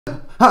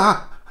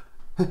Ah!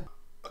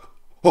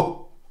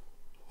 Oh!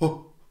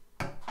 Oh!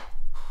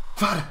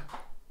 Father!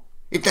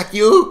 Is that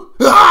you?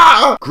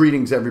 Ah!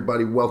 Greetings,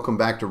 everybody. Welcome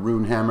back to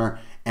Runehammer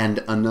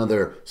and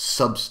another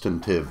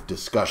substantive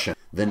discussion.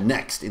 The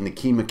next in the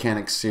Key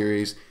Mechanics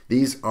series.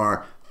 These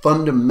are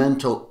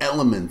fundamental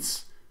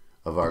elements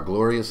of our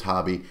glorious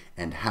hobby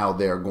and how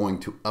they are going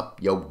to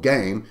up your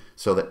game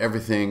so that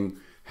everything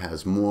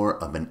has more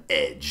of an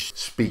edge.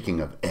 Speaking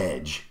of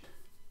edge,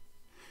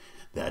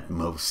 that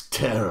most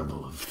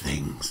terrible of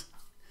things,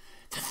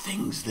 the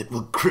things that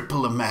will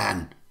cripple a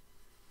man,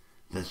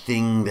 the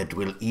thing that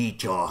will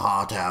eat your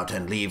heart out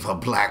and leave a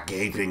black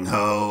gaping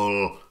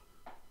hole.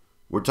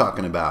 We're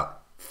talking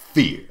about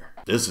fear.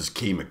 This is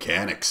Key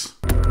Mechanics.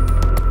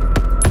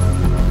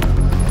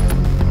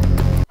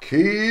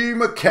 Key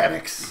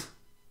Mechanics.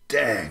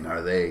 Dang,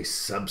 are they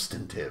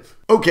substantive.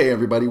 Okay,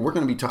 everybody, we're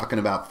going to be talking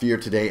about fear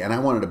today, and I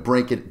wanted to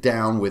break it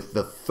down with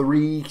the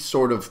three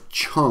sort of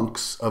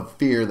chunks of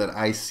fear that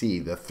I see,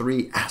 the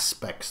three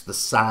aspects, the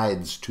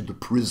sides to the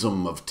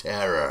prism of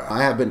terror.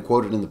 I have been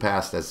quoted in the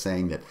past as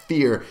saying that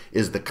fear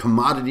is the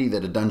commodity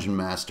that a dungeon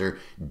master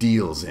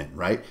deals in,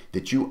 right?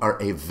 That you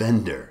are a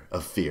vendor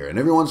of fear, and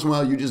every once in a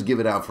while you just give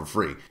it out for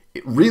free.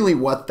 Really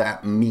what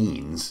that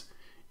means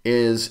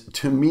is,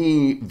 to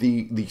me,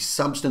 the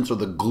substance or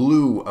the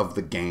glue of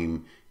the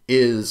game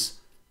is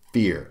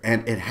fear.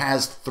 And it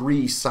has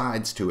three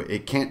sides to it.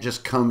 It can't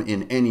just come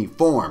in any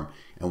form.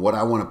 And what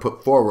I want to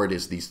put forward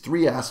is these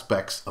three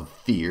aspects of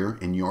fear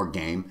in your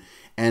game,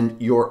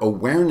 and your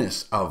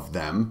awareness of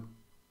them,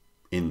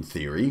 in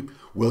theory,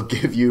 will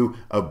give you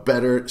a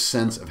better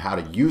sense of how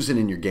to use it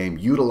in your game,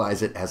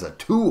 utilize it as a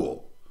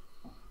tool,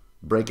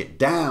 break it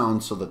down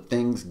so that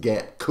things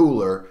get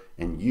cooler,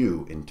 and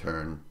you, in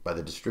turn, by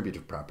the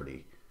distributive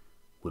property,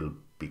 will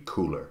be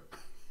cooler.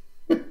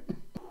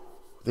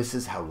 This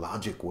is how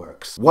logic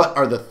works. What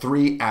are the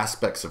three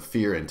aspects of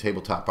fear in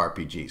tabletop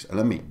RPGs? And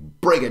let me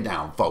break it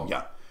down for you.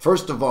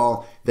 First of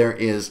all, there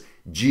is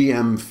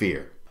GM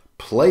fear,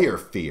 player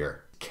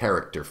fear,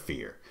 character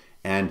fear.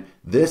 And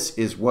this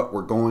is what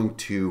we're going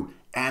to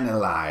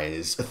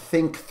analyze,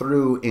 think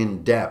through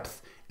in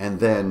depth, and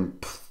then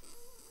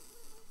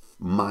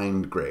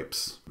mind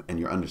grapes. And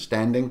your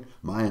understanding,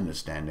 my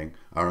understanding,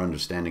 our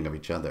understanding of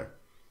each other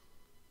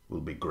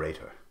will be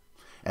greater.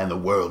 And the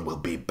world will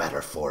be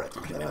better for it.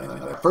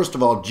 First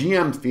of all,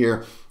 GM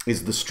fear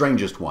is the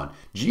strangest one.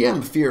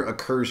 GM fear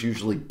occurs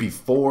usually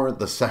before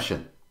the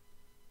session.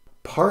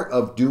 Part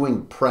of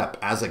doing prep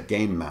as a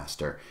game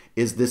master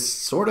is this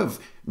sort of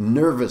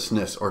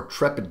nervousness or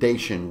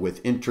trepidation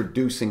with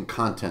introducing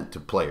content to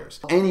players.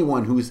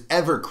 Anyone who's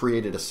ever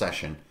created a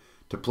session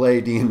to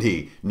play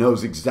D&D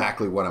knows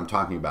exactly what I'm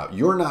talking about.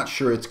 You're not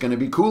sure it's going to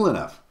be cool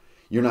enough.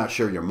 You're not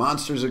sure your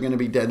monsters are going to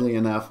be deadly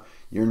enough.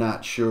 You're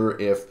not sure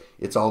if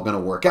it's all going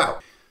to work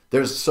out.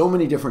 There's so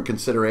many different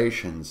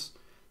considerations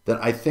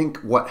that I think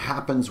what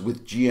happens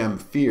with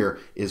GM fear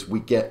is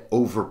we get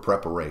over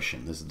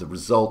preparation. This is the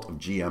result of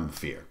GM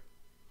fear.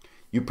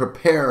 You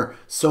prepare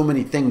so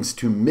many things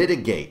to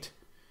mitigate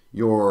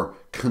your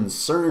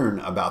concern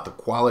about the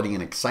quality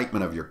and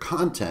excitement of your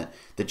content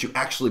that you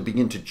actually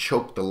begin to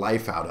choke the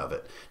life out of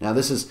it. Now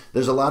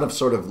there's a lot of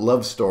sort of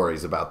love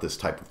stories about this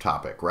type of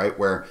topic, right?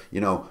 Where,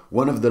 you know,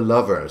 one of the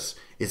lovers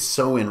is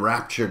so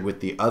enraptured with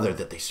the other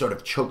that they sort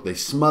of choke, they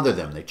smother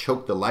them, they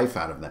choke the life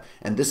out of them.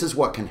 And this is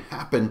what can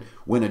happen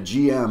when a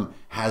GM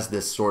has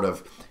this sort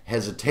of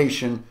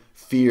hesitation,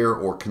 fear,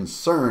 or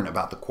concern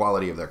about the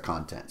quality of their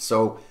content.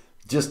 So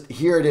just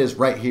here it is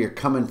right here,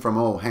 coming from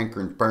old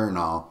Hankrin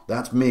Bernal.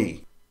 That's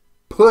me.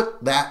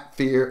 Put that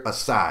fear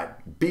aside.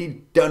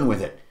 Be done with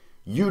it.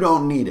 You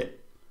don't need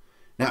it.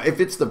 Now,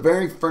 if it's the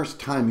very first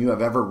time you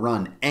have ever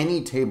run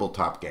any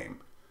tabletop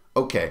game,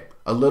 okay,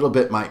 a little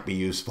bit might be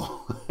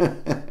useful.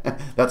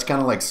 That's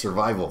kind of like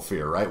survival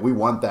fear, right? We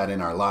want that in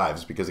our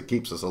lives because it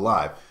keeps us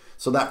alive.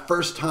 So that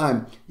first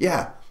time,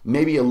 yeah,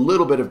 maybe a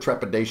little bit of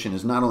trepidation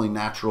is not only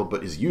natural,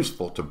 but is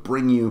useful to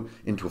bring you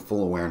into a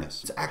full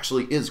awareness. It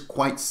actually is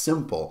quite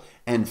simple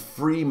and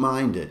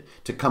free-minded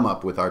to come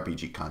up with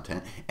RPG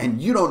content,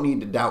 and you don't need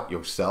to doubt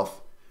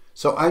yourself.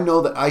 So I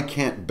know that I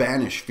can't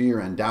banish fear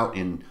and doubt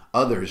in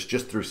others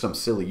just through some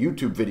silly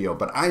YouTube video,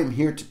 but I am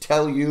here to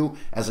tell you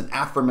as an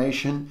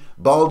affirmation,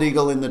 bald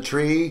eagle in the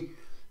tree,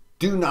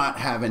 do not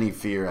have any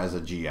fear as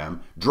a GM.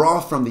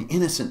 Draw from the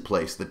innocent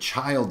place, the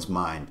child's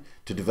mind,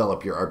 to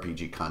develop your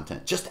RPG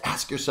content. Just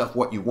ask yourself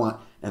what you want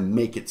and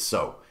make it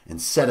so,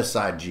 and set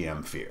aside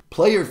GM fear.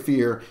 Player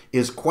fear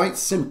is quite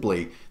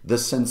simply the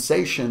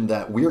sensation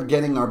that we're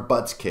getting our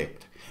butts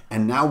kicked,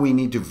 and now we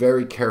need to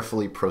very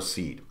carefully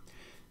proceed.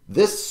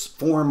 This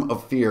form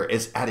of fear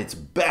is at its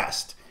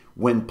best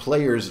when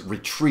players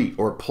retreat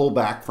or pull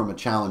back from a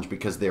challenge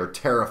because they are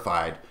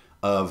terrified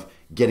of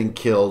getting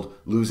killed,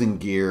 losing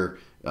gear,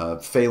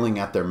 failing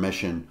at their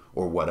mission,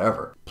 or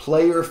whatever.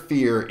 Player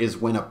fear is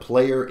when a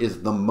player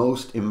is the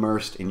most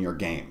immersed in your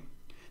game.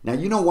 Now,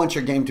 you don't want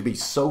your game to be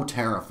so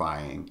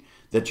terrifying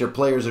that your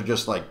players are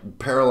just like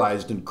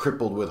paralyzed and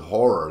crippled with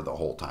horror the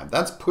whole time.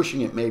 That's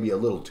pushing it maybe a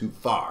little too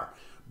far.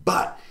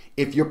 But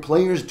If your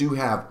players do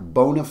have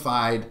bona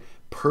fide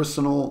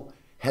personal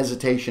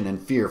hesitation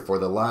and fear for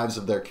the lives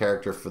of their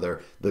character, for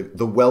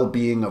the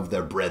well-being of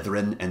their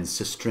brethren and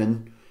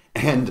sistren,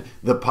 and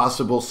the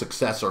possible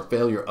success or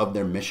failure of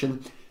their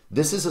mission,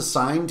 this is a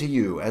sign to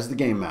you as the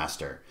game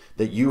master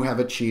that you have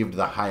achieved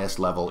the highest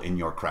level in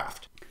your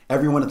craft.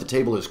 Everyone at the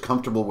table is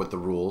comfortable with the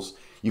rules.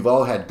 You've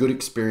all had good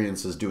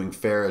experiences doing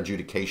fair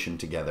adjudication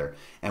together,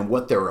 and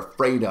what they're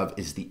afraid of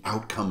is the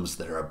outcomes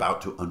that are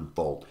about to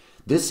unfold.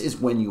 This is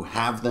when you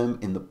have them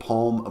in the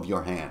palm of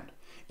your hand.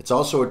 It's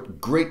also a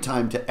great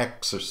time to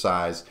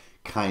exercise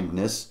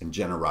kindness and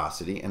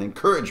generosity and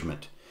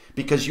encouragement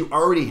because you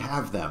already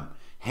have them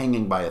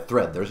hanging by a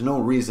thread. There's no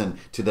reason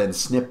to then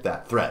snip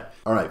that thread.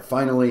 All right,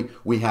 finally,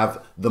 we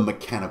have the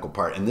mechanical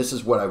part, and this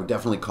is what I would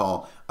definitely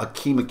call a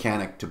key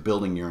mechanic to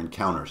building your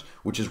encounters,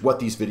 which is what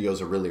these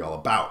videos are really all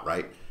about,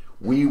 right?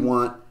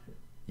 I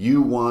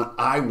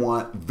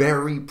want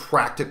very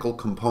practical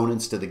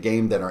components to the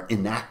game that are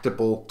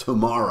enactable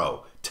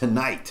tomorrow,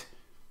 tonight.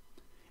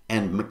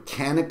 And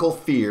mechanical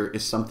fear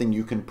is something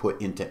you can put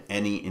into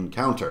any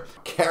encounter.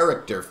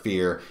 Character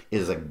fear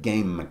is a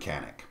game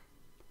mechanic.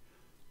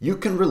 You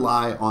can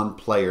rely on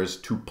players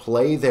to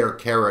play their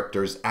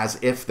characters as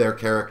if their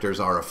characters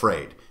are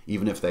afraid,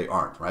 even if they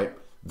aren't, right?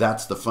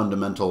 That's the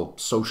fundamental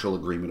social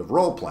agreement of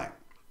role-playing.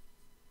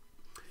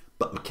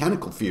 But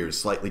mechanical fear is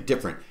slightly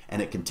different,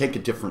 and it can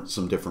take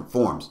some different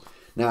forms.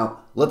 Now,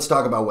 let's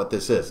talk about what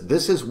this is.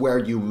 This is where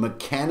you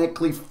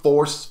mechanically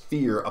force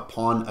fear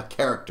upon a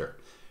character,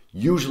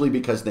 usually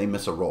because they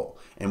miss a roll.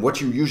 And what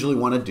you usually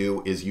want to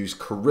do is use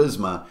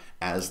charisma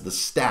as the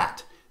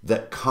stat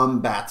that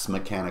combats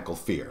mechanical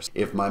fears.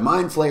 If my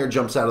mind flayer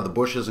jumps out of the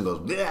bushes and goes,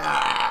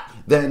 "Bleh,"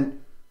 then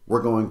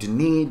we're going to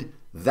need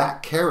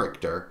that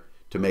character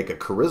to make a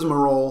charisma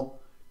roll,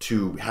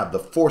 to have the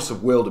force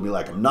of will to be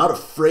like, "I'm not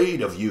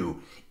afraid of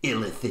you,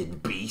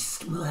 illithid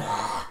beast,"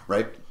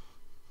 right?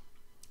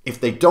 If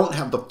they don't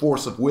have the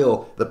force of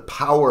will, the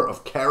power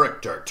of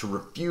character to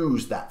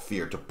refuse that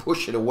fear, to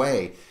push it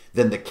away,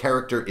 then the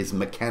character is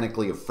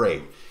mechanically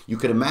afraid. You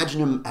could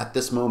imagine them at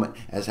this moment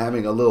as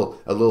having a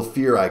little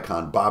fear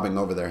icon bobbing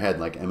over their head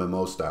like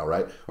MMO style,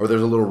 right? Or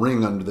there's a little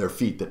ring under their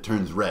feet that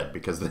turns red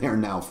because they are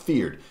now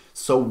feared.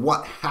 So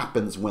what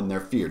happens when they're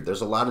feared? There's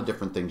a lot of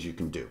different things you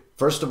can do.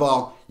 First of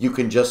all, you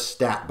can just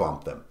stat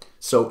bump them.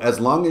 So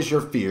as long as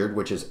you're feared,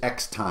 which is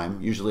X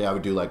time, usually I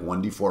would do like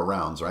 1d4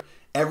 rounds, right?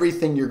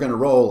 Everything you're going to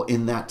roll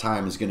in that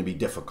time is going to be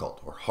difficult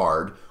or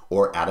hard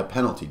or at a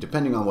penalty,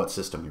 depending on what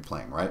system you're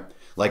playing, right?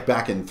 Like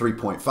back in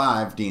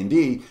 3.5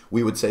 D&D,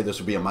 we would say this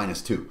would be a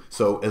 -2.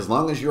 So as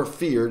long as you're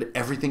feared,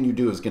 everything you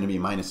do is going to be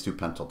 -2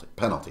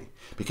 penalty.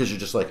 Because you're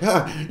just like,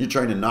 you're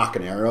trying to knock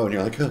an arrow and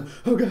you're like,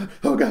 oh God,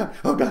 oh God,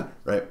 oh God,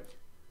 right?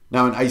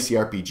 Now in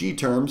ICRPG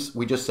terms,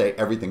 we just say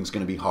everything's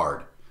going to be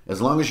hard. As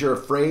long as you're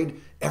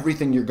afraid,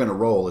 everything you're going to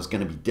roll is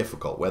going to be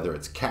difficult, whether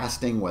it's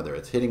casting, whether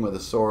it's hitting with a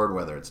sword,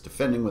 whether it's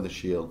defending with a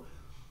shield,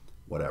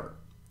 whatever.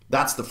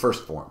 That's the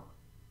first form.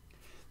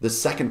 The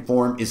second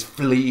form is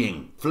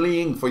fleeing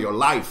for your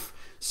life.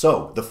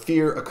 So the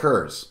fear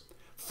occurs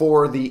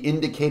for the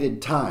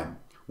indicated time,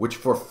 which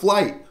for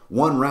flight,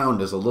 1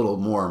 round is a little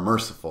more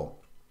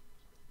merciful.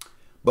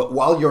 But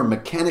while you're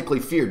mechanically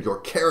feared, your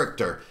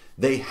character,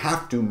 they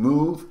have to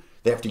move.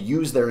 They have to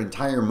use their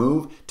entire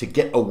move to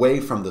get away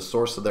from the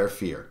source of their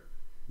fear,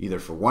 either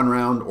for 1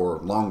 round or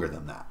longer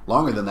than that.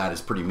 Longer than that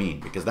is pretty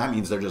mean because that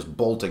means they're just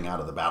bolting out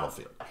of the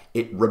battlefield.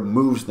 It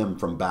removes them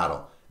from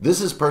battle.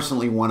 This is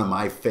personally one of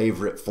my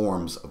favorite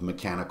forms of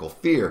mechanical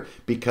fear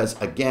because,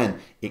 again,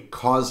 it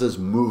causes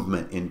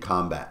movement in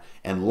combat.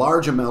 And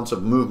large amounts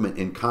of movement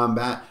in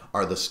combat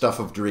are the stuff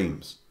of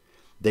dreams.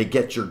 They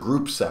get your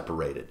group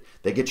separated.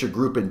 They get your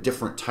group in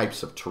different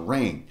types of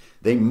terrain.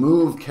 They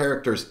move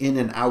characters in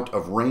and out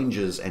of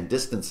ranges and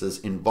distances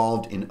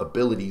involved in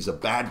abilities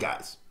of bad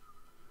guys.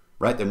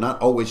 Right? They're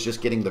not always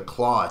just getting the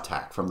claw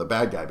attack from the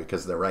bad guy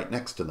because they're right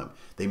next to them.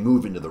 They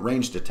move into the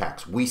ranged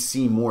attacks. We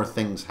see more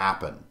things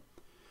happen.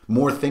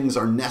 More things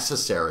are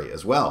necessary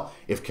as well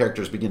if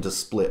characters begin to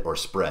split or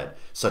spread,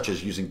 such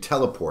as using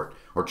teleport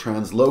or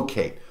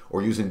translocate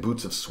or using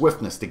boots of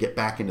swiftness to get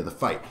back into the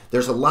fight.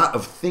 There's a lot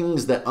of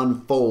things that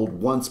unfold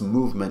once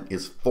movement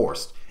is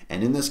forced.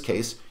 And in this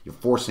case, you're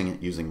forcing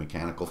it using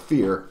mechanical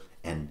fear,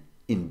 and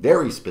in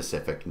very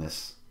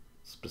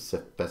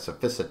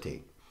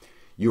specificity,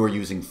 you are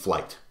using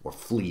flight or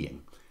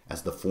fleeing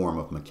as the form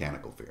of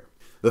mechanical fear.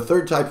 The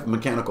third type of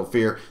mechanical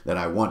fear that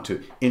I want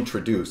to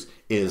introduce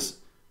is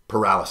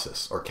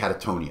paralysis or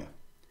catatonia.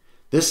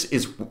 This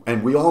is,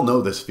 and we all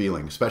know this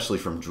feeling, especially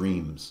from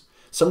dreams.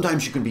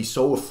 Sometimes you can be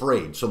so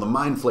afraid, so the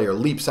mind flayer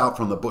leaps out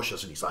from the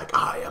bushes and he's like,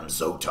 "I am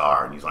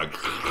Zotar," and he's like,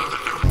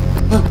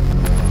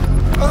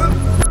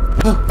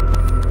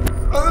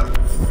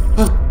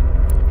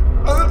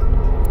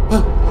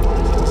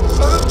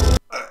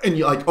 and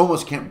you like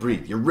almost can't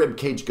breathe. Your rib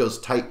cage goes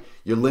tight,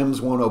 your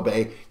limbs won't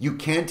obey. You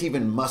can't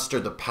even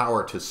muster the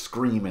power to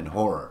scream in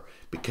horror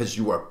because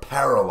you are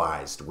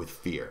paralyzed with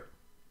fear.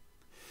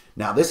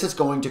 Now, this is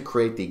going to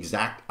create the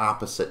exact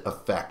opposite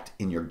effect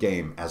in your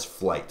game as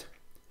flight.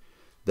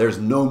 There's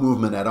no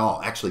movement at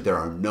all. Actually, there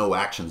are no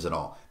actions at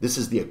all. This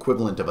is the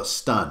equivalent of a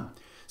stun.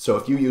 So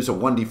if you use a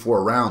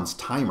 1d4 rounds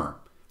timer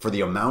for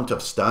the amount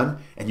of stun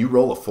and you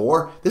roll a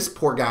 4, this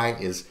poor guy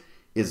is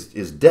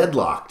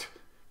deadlocked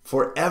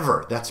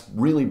forever. That's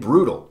really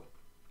brutal.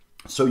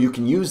 So you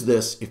can use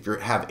this if you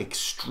have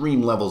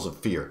extreme levels of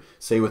fear,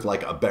 say with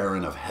like a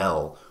Baron of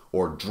Hell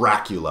or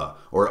Dracula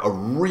or a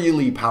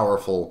really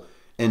powerful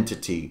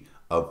entity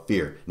of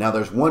fear. Now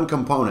there's one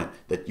component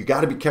that you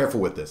got to be careful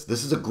with this.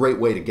 This is a great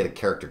way to get a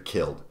character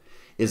killed,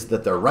 is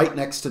that they're right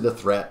next to the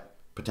threat,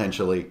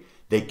 potentially.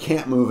 They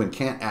can't move and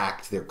can't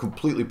act. They're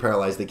completely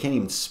paralyzed. They can't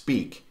even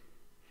speak.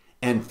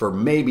 And for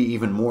maybe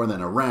even more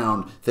than a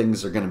round,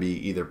 things are going to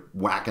be either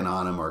whacking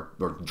on them or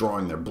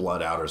drawing their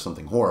blood out or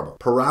something horrible.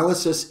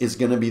 Paralysis is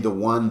going to be the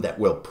one that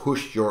will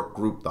push your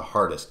group the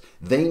hardest.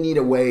 They need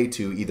a way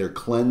to either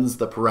cleanse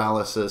the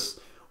paralysis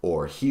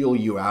or heal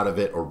you out of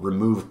it, or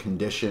remove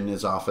condition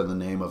is often the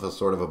name of a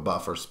sort of a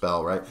buff or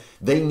spell, right?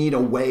 They need a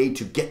way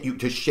to get you,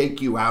 to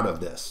shake you out of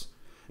this.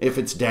 If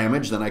it's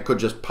damage, then I could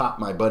just pop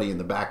my buddy in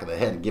the back of the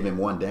head and give him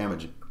 1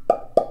 damage.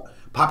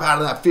 Pop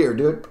out of that fear,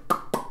 dude.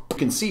 You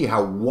can see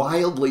how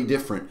wildly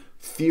different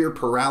fear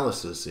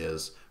paralysis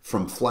is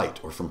from flight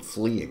or from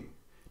fleeing.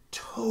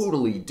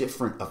 Totally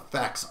different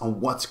effects on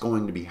what's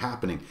going to be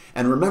happening.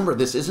 And remember,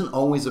 this isn't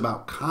always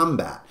about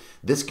combat.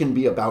 This can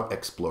be about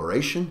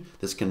exploration.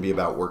 This can be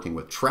about working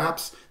with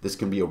traps. This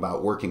can be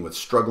about working with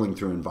struggling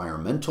through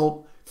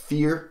environmental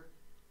fear.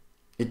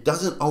 It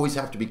doesn't always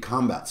have to be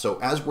combat. So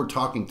as we're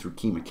talking through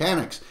key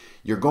mechanics,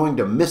 you're going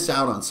to miss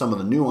out on some of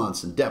the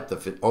nuance and depth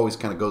if it always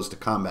kind of goes to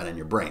combat in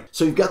your brain.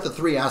 So you've got the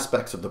 3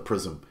 aspects of the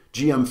prism: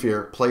 GM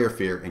fear, player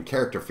fear, and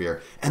character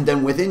fear. And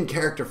then within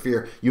character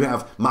fear, you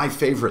have my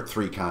favorite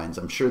 3 kinds.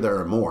 I'm sure there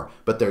are more,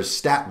 but there's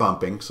stat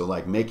bumping, so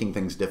like making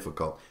things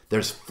difficult.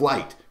 There's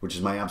flight, which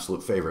is my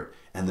absolute favorite.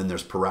 And then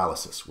there's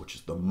paralysis, which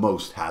is the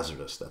most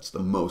hazardous. That's the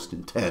most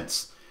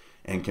intense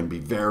and can be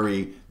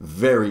very,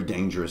 very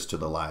dangerous to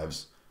the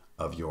lives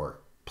of your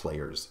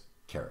players'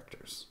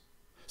 characters.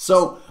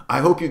 So I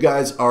hope you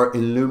guys are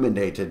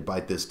illuminated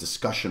by this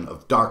discussion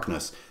of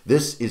darkness.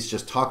 This is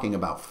just talking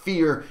about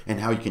fear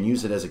and how you can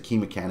use it as a key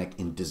mechanic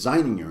in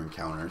designing your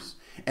encounters,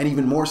 and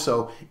even more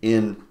so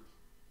in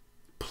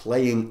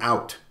playing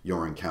out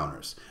your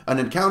encounters. An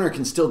encounter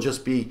can still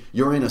just be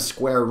you're in a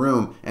square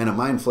room and a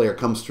mind flayer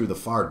comes through the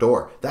far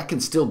door. That can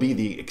still be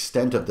the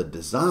extent of the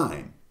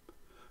design.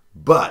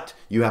 But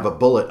you have a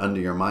bullet under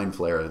your mind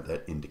flayer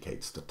that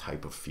indicates the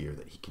type of fear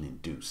that he can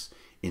induce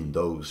in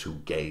those who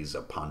gaze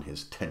upon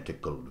his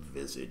tentacled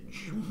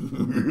visage.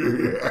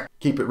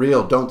 Keep it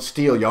real, don't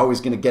steal. You're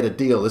always going to get a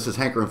deal. This is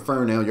Hanker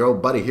Inferno, your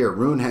old buddy here at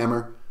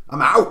Runehammer.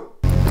 I'm out!